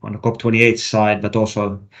here on the COP28 side, but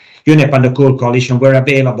also UNEP and the Cool Coalition were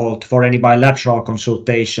available for any bilateral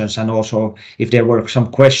consultations, and also if there were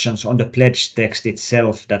some questions on the pledge text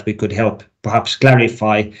itself that we could help perhaps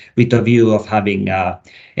clarify with a view of having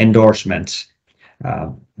endorsements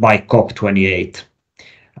by COP28.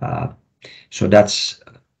 So that's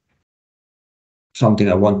something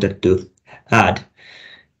I wanted to add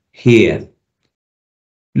here.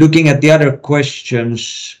 Looking at the other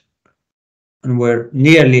questions, and we're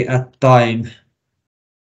nearly at time.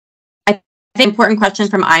 I think important question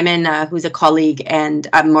from Ayman, who's a colleague, and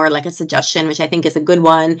more like a suggestion, which I think is a good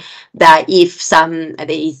one, that if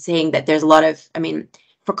he's saying that there's a lot of, I mean,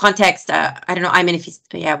 for context, I don't know, Ayman, if he's,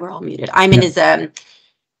 yeah, we're all muted. Ayman is,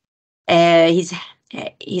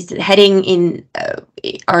 he's heading in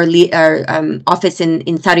our office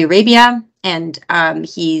in Saudi Arabia, and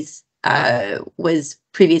he's was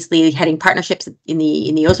previously heading partnerships in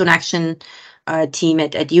the ozone action team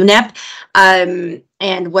at UNEP,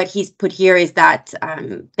 and what he's put here is that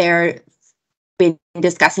they're been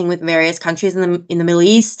discussing with various countries in the Middle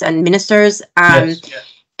East and ministers, yes.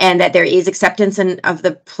 And that there is acceptance of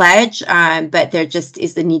the pledge, but there just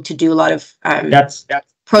is the need to do a lot of that's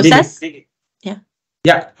process.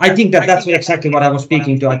 Yeah, I think that's exactly what I was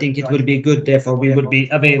speaking to. I think it would be good, therefore, we would be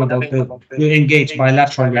available to engage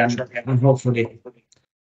bilaterally and hopefully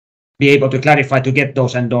be able to clarify to get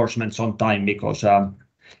those endorsements on time, because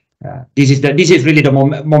this is really the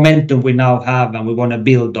momentum we now have, and we want to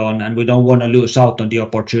build on, and we don't want to lose out on the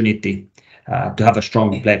opportunity to have a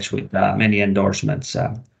strong pledge with many endorsements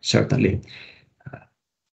certainly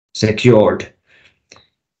secured.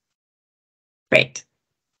 Great.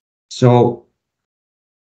 So,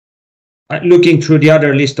 looking through the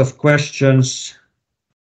other list of questions,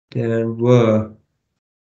 there were,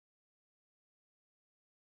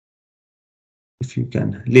 if you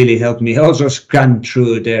can, Lily, help me also scan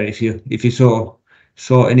through there if you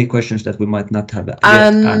saw any questions that we might not have yet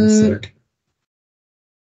answered.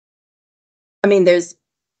 I mean, there's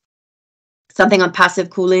something on passive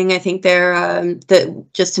cooling. I think there,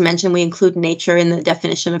 just to mention, we include nature in the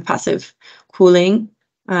definition of passive cooling.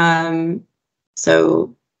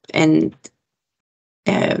 So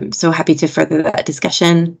happy to further that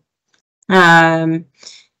discussion. What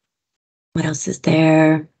else is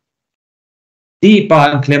there?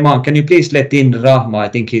 Deepa and Clement, can you please let in Rahma? I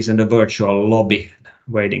think he's in the virtual lobby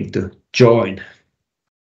waiting to join.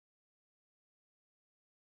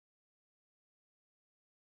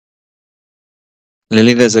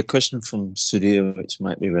 Lily, there's a question from Sudhir which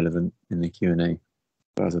might be relevant in the Q&A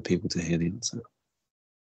for other people to hear the answer.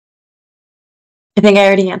 I think I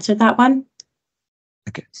already answered that one.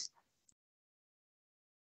 Okay.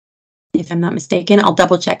 If I'm not mistaken, I'll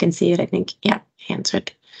double check and see it. I think, yeah, I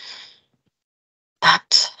answered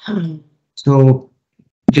that. So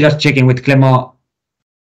just checking with Clement,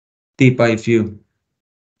 Deepa, if you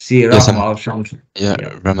see Rahma. Yes,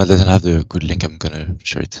 Rahma doesn't have the good link. I'm going to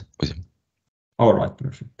share it with him. All right,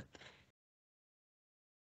 perfect.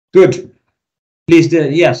 Good. Please,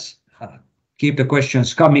 yes. Keep the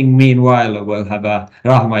questions coming. Meanwhile, we'll have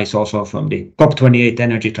Rahma is also from the COP28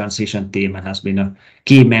 Energy Transition team and has been a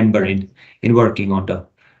key member in working on the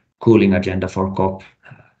cooling agenda for COP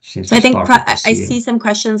since so I think I see some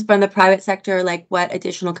questions from the private sector, like what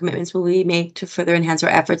additional commitments will we make to further enhance our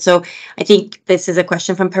efforts? So I think this is a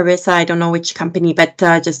question from Parissa. I don't know which company, but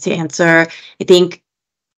just to answer, I think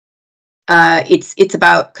it's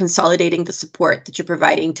about consolidating the support that you're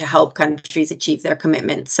providing to help countries achieve their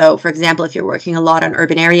commitments. So, for example, if you're working a lot on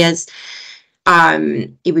urban areas,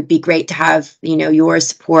 it would be great to have, your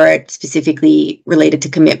support specifically related to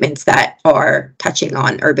commitments that are touching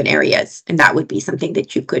on urban areas, and that would be something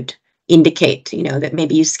that you could indicate, that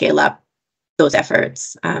maybe you scale up those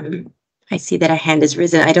efforts. I see that a hand is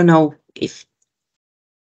risen. I don't know if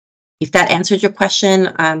that answered your question.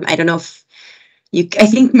 I don't know if I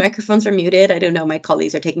think microphones are muted. I don't know. My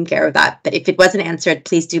colleagues are taking care of that. But if it wasn't answered,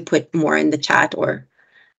 please do put more in the chat or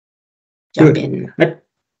jump in.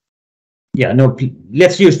 Yeah, no,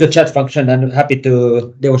 let's use the chat function. And happy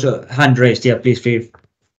to, there was a hand raised here. Please feel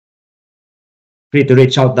free to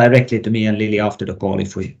reach out directly to me and Lily after the call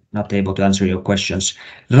if we're not able to answer your questions.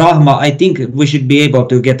 Rahma, I think we should be able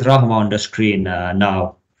to get Rahma on the screen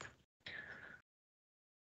now.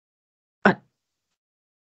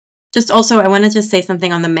 Just also, I want to just say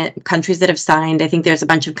something on the countries that have signed. I think there's a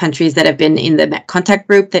bunch of countries that have been in the contact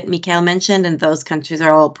group that Mikhail mentioned, and those countries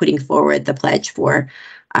are all putting forward the pledge for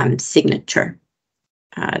signature.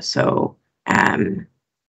 So I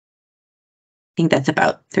think that's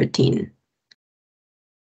about 13.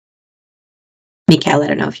 Mikael, I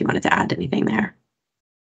don't know if you wanted to add anything there.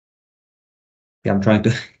 Yeah, I'm trying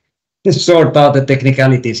to sort out the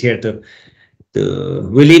technicalities here.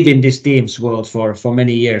 We live in this Teams world for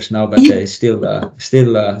many years now, but it's still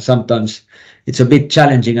sometimes it's a bit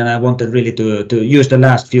challenging, and I wanted really to use the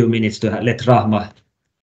last few minutes to let Rahma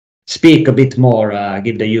speak a bit more,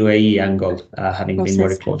 give the UAE angle, having been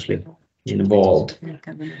very closely involved.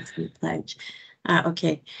 Pledge.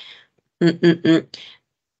 Okay.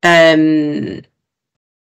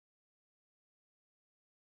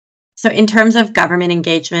 So in terms of government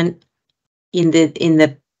engagement in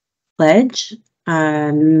the pledge,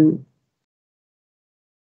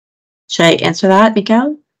 should I answer that,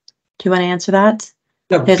 Mikael? Do you want to answer that?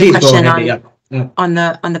 No, there's please a question go ahead,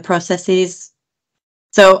 on the processes.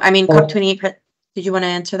 So I mean, COP28. Did you want to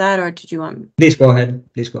answer that, or did you want? Please go ahead.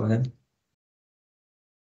 Please go ahead.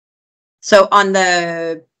 So on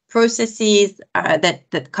the processes that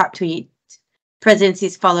COP28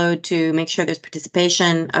 presidencies followed to make sure there's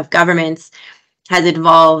participation of governments has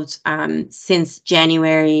involved since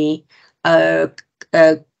January a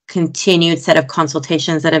continued set of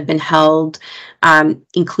consultations that have been held,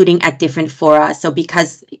 including at different fora. So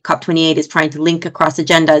because COP28 is trying to link across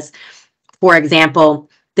agendas, for example,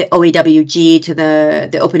 the OAWG to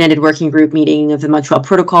the open-ended working group meeting of the Montreal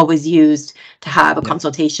Protocol was used to have a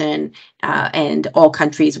consultation, and all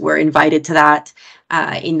countries were invited to that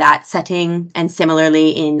in that setting, and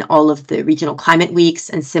similarly in all of the regional climate weeks,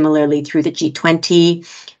 and similarly through the G20,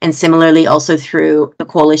 and similarly also through the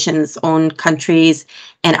coalition's own countries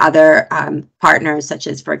and other partners, such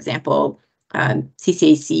as, for example,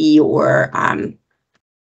 CCAC or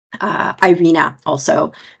IRENA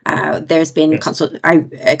also. There's been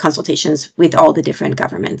consultations with all the different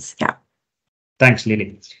governments. Yeah. Thanks,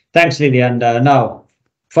 Lily. Thanks, Lily. And now,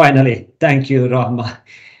 finally, thank you, Rahma.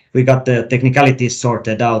 We got the technicalities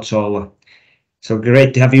sorted out, so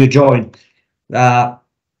great to have you join. The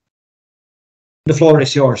floor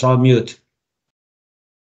is yours. I'll mute.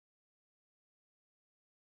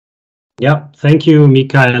 Yeah, thank you,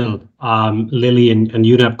 Mikael, Lily, and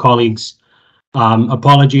UNEP colleagues.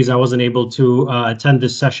 Apologies, I wasn't able to attend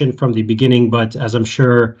this session from the beginning, but as I'm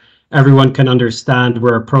sure everyone can understand,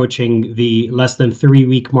 we're approaching the less than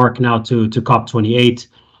 3-week mark now to COP28.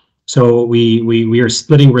 So we are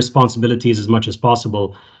splitting responsibilities as much as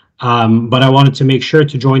possible. But I wanted to make sure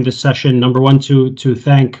to join this session, number one, to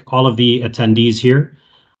thank all of the attendees here,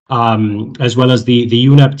 as well as the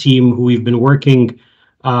UNEP team, who we've been working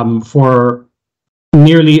for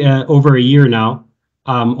nearly over a year now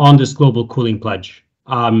on this global cooling pledge.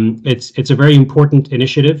 It's a very important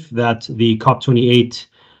initiative that the COP28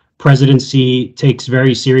 presidency takes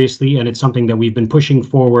very seriously, and it's something that we've been pushing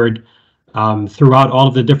forward throughout all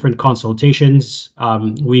of the different consultations.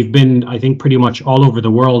 We've been, I think, pretty much all over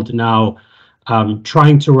the world now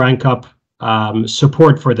trying to rank up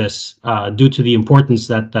support for this due to the importance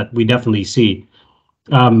that we definitely see.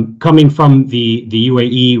 Coming from the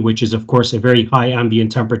UAE, which is, of course, a very high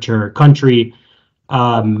ambient temperature country,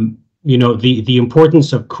 you know, the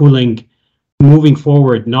importance of cooling moving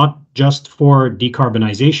forward, not just for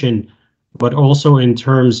decarbonization, but also in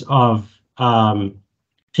terms of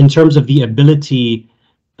the ability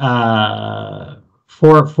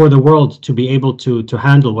for the world to be able to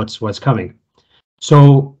handle what's coming.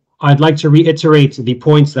 So I'd like to reiterate the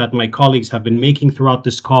points that my colleagues have been making throughout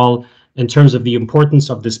this call in terms of the importance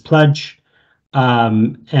of this pledge.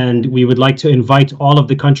 And we would like to invite all of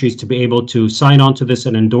the countries to be able to sign on to this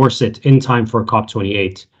and endorse it in time for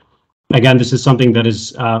COP28. Again, this is something that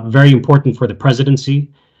is very important for the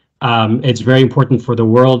presidency. It's very important for the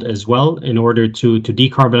world as well, in order to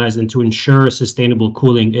decarbonize and to ensure sustainable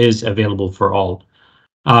cooling is available for all.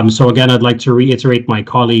 So again, I'd like to reiterate my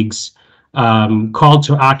colleagues' call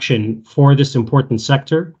to action for this important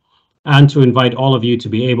sector, and to invite all of you to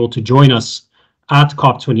be able to join us at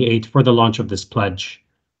COP28 for the launch of this pledge.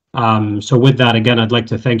 So with that, again, I'd like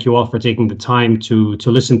to thank you all for taking the time to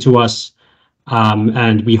listen to us,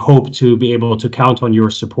 and we hope to be able to count on your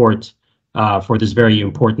support for this very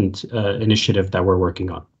important initiative that we're working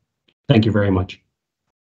on. Thank you very much.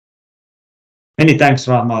 Many thanks,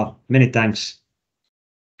 Rahma. Many thanks.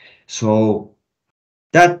 So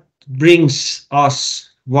that brings us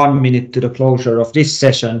 1 minute to the closure of this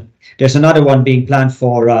session. There's another one being planned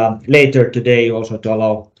for later today, also to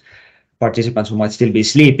allow participants who might still be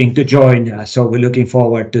sleeping to join. So we're looking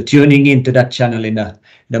forward to tuning into that channel in a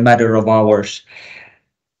matter of hours.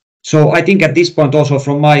 So I think at this point also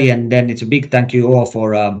from my end, then it's a big thank you all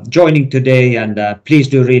for joining today, and please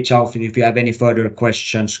do reach out if you have any further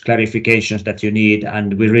questions, clarifications that you need,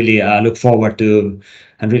 and we really look forward to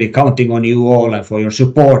and really counting on you all and for your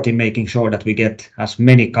support in making sure that we get as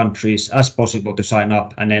many countries as possible to sign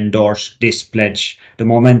up and endorse this pledge. The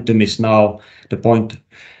momentum is now, the point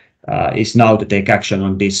is now to take action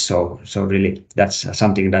on this, so really that's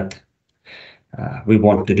something that we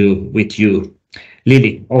want to do with you.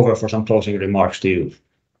 Lily, over for some closing remarks to you.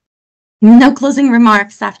 No closing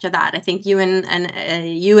remarks after that. I think you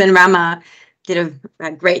and Rama did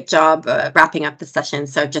a great job wrapping up the session.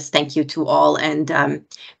 So just thank you to all, and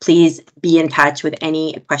please be in touch with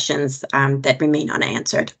any questions that remain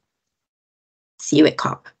unanswered. See you at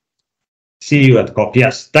COP. See you at COP.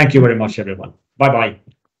 Yes. Thank you very much, everyone. Bye-bye.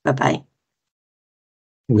 Bye-bye.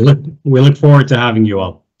 We look forward to having you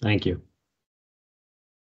all. Thank you.